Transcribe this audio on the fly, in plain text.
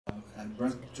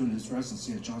doing his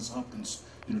residency at Johns Hopkins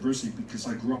University, because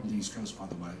I grew up on the East Coast, by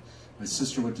the way. My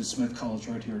sister went to Smith College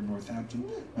right here in Northampton,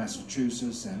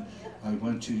 Massachusetts, and I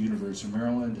went to University of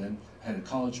Maryland and had a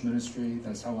college ministry.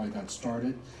 That's how I got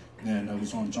started. And I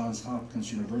was on Johns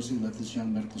Hopkins University, led this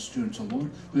young medical student to the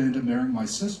Lord, who ended up marrying my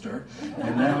sister,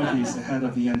 and now he's the head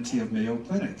of the NT of Mayo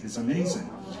Clinic. It's amazing.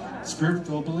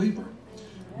 Spirit-filled believer.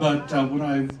 But when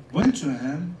I went to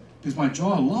him, because my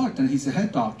jaw locked, and he's the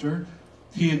head doctor,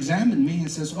 he examined me and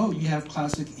says, "Oh, you have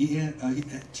classic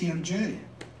TMJ."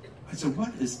 I said,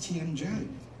 "What is TMJ?"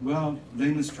 "Well,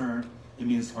 layman's term, it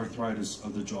means arthritis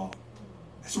of the jaw."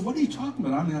 I said, "What are you talking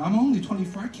about? I mean, I'm only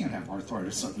 24. I can't have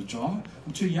arthritis of the jaw.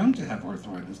 I'm too young to have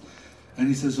arthritis." And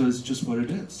he says, "Well, it's just what it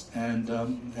is." And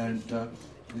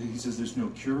he says, "There's no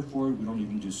cure for it. We don't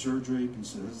even do surgery." He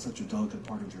says, "It's such a delicate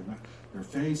part of your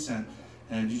face,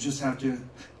 and you just have to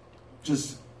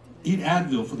just eat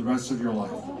Advil for the rest of your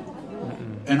life."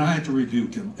 And I had to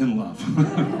rebuke him in love.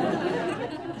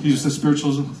 He was a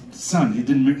spiritual son. He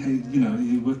didn't,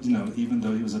 even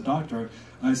though he was a doctor.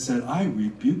 I said, "I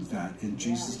rebuke that in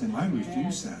Jesus' name. I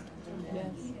refuse that."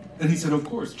 And he said, "Of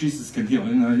course, Jesus can heal."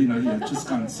 He had just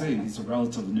gotten saved. He's a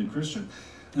relatively new Christian.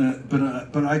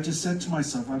 But I just said to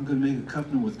myself, I'm going to make a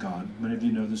covenant with God. Many of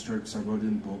you know this story because I wrote it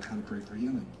in the book, How to Pray for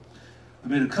Healing. I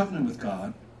made a covenant with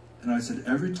God, and I said,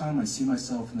 every time I see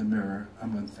myself in the mirror,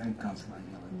 I'm going to thank God for my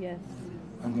healing. Yes.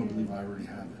 I'm going to believe I already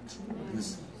have it.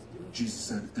 Because Jesus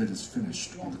said, "It is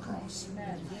finished" on the cross.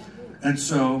 And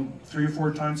so, 3 or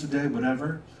 4 times a day,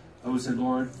 whatever, I would say,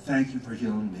 "Lord, thank you for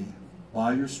healing me.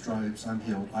 By your stripes, I'm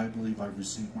healed. I believe I've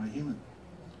received my healing."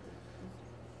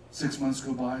 6 months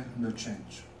go by, no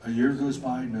change. A year goes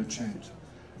by, no change.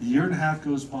 A year and a half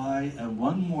goes by, and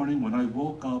one morning when I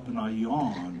woke up and I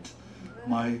yawned,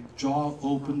 my jaw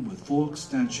opened with full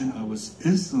extension. I was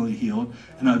instantly healed,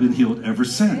 and I've been healed ever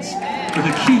since. But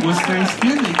the key was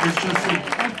thanksgiving. It's just to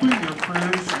couple your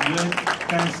prayers with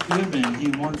thanksgiving.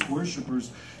 He wants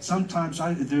worshipers. Sometimes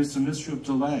there's a mystery of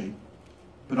delay,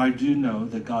 but I do know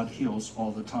that God heals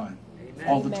all the time. Amen.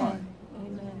 All the time.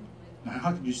 Amen. Now,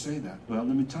 how could you say that? Well,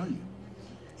 let me tell you.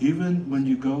 Even when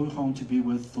you go home to be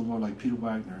with the Lord, like Peter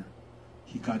Wagner,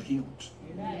 he got healed.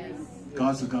 Yes.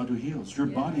 God's the God who heals. Your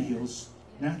body heals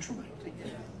naturally.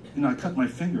 I cut my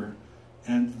finger,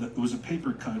 and it was a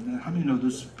paper cut. And how many know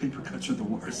those paper cuts are the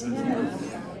worst?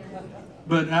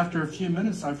 But after a few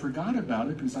minutes, I forgot about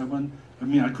it because I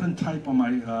couldn't type on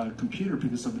my computer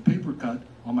because of the paper cut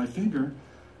on my finger.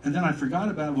 And then I forgot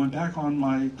about it, went back on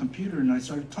my computer, and I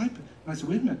started typing. And I said,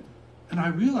 "Wait a minute." And I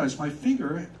realized my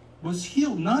finger was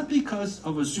healed, not because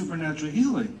of a supernatural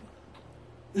healing.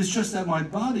 It's just that my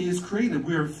body is created.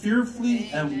 We are fearfully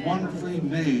and wonderfully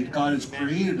made. God has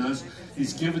created us.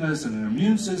 He's given us an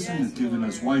immune system. He's given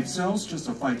us white cells just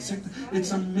to fight sickness.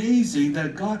 It's amazing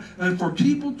that God, and for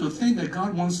people to think that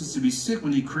God wants us to be sick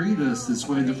when He created us this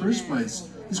way in the first place,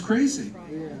 is crazy.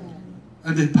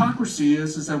 And the hypocrisy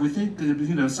is that we think,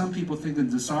 some people think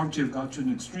that the sovereignty of God to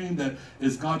an extreme, that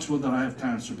it's God's will that I have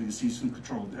cancer because He's in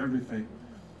control of everything.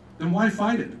 Then why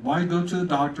fight it? Why go to the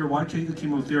doctor? Why take the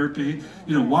chemotherapy?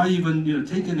 Why even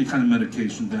take any kind of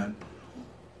medication then?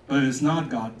 But it's not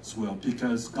God's will,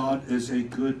 because God is a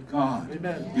good God.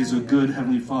 Amen. He's a good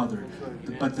Heavenly Father.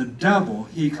 But the devil,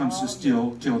 he comes to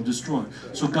steal, kill, and destroy.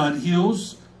 So God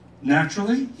heals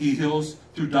naturally. He heals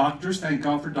through doctors. Thank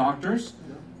God for doctors.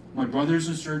 My brother is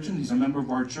a surgeon. He's a member of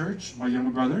our church, my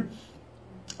younger brother.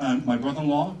 My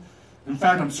brother-in-law. In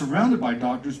fact, I'm surrounded by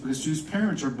doctors because whose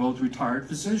parents are both retired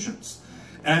physicians.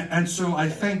 And so I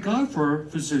thank God for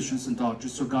physicians and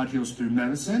doctors. So God heals through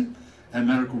medicine and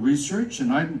medical research.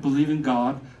 And I believe in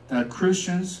God that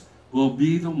Christians will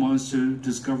be the ones to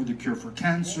discover the cure for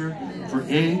cancer, for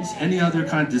AIDS, any other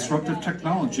kind of disruptive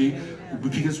technology,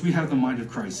 because we have the mind of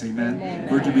Christ. Amen.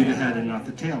 We're to be the head and not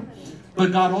the tail.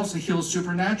 But God also heals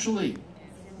supernaturally.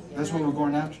 That's what we're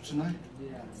going after tonight.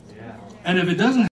 And if it doesn't